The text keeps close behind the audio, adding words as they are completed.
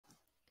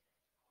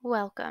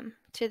Welcome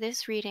to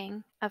this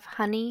reading of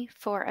Honey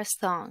for a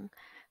Song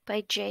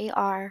by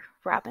J.R.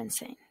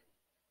 Robinsane.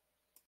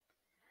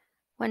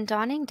 One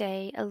dawning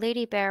day, a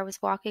lady bear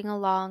was walking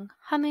along,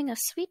 humming a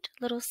sweet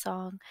little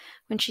song,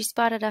 when she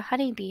spotted a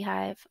honey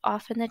beehive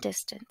off in the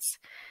distance.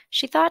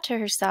 She thought to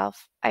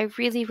herself, I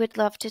really would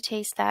love to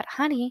taste that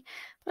honey,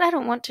 but I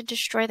don't want to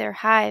destroy their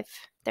hive,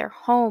 their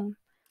home.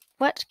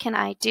 What can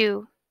I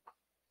do?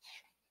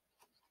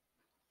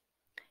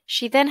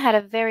 She then had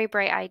a very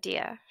bright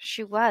idea.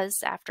 She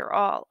was, after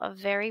all, a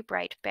very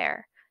bright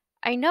bear.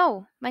 I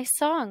know, my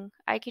song.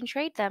 I can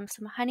trade them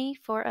some honey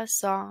for a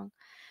song.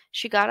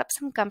 She got up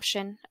some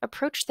gumption,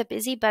 approached the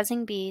busy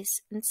buzzing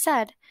bees, and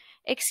said,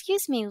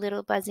 Excuse me,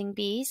 little buzzing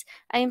bees,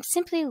 I am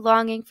simply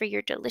longing for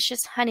your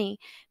delicious honey,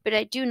 but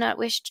I do not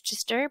wish to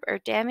disturb or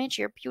damage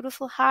your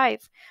beautiful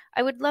hive.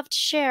 I would love to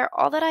share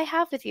all that I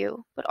have with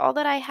you, but all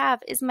that I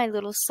have is my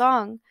little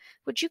song.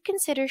 Would you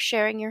consider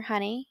sharing your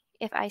honey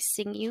if I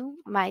sing you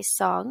my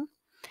song?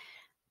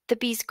 The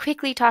bees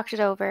quickly talked it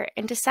over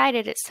and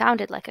decided it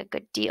sounded like a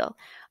good deal.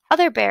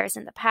 Other bears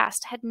in the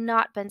past had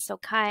not been so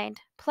kind,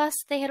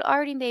 plus they had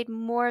already made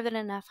more than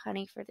enough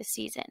honey for the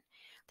season.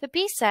 The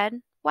bee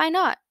said, Why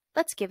not?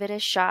 Let's give it a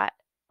shot.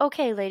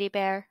 Okay, Lady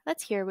Bear,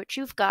 let's hear what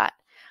you've got.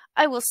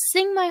 I will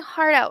sing my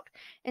heart out.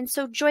 And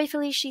so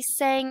joyfully she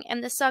sang,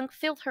 and the song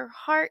filled her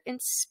heart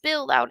and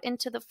spilled out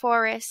into the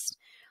forest.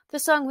 The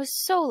song was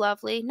so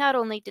lovely, not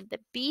only did the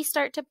bee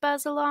start to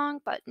buzz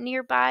along, but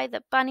nearby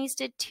the bunnies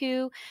did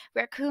too.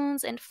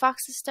 Raccoons and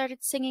foxes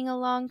started singing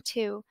along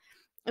too.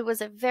 It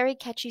was a very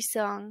catchy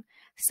song,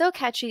 so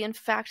catchy in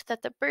fact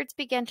that the birds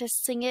began to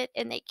sing it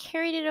and they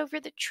carried it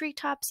over the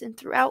treetops and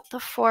throughout the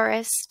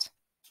forest.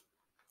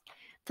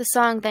 The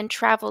song then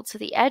traveled to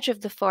the edge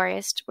of the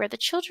forest, where the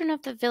children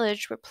of the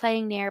village were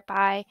playing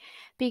nearby.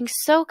 Being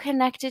so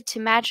connected to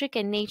magic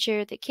and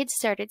nature, the kids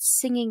started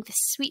singing the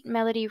sweet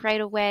melody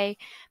right away.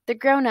 The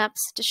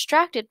grown-ups,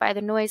 distracted by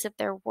the noise of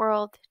their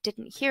world,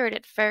 didn't hear it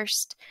at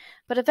first,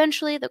 but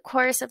eventually the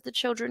chorus of the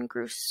children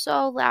grew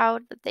so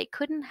loud that they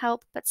couldn't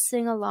help but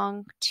sing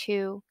along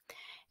too.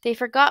 They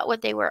forgot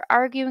what they were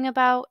arguing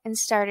about and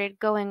started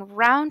going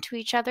round to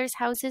each other's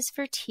houses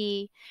for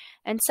tea.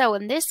 And so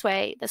in this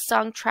way, the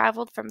song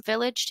traveled from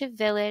village to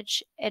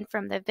village, and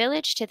from the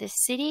village to the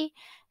city,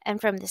 and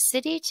from the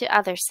city to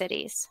other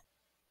cities.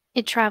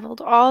 It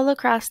traveled all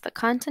across the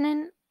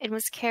continent. It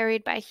was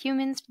carried by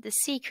humans to the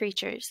sea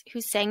creatures,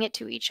 who sang it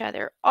to each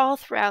other all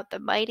throughout the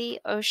mighty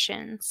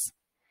oceans.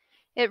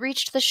 It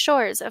reached the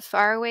shores of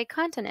faraway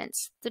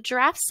continents. The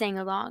giraffes sang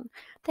along,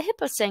 the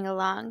hippos sang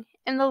along,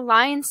 and the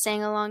lions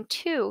sang along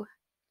too.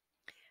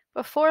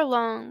 Before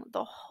long,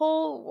 the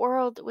whole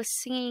world was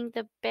singing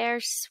the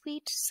bear's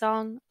sweet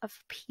song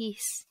of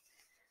peace.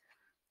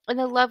 And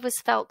the love was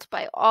felt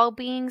by all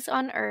beings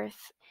on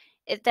earth.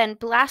 It then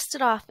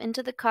blasted off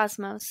into the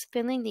cosmos,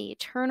 filling the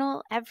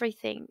eternal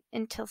everything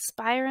until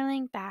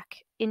spiraling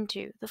back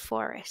into the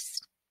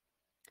forest,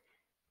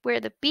 where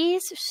the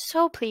bees,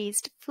 so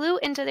pleased, flew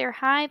into their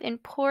hive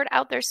and poured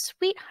out their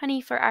sweet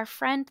honey for our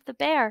friend the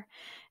bear.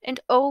 And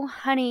oh,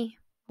 honey,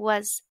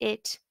 was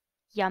it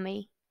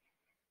yummy.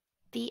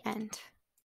 The end.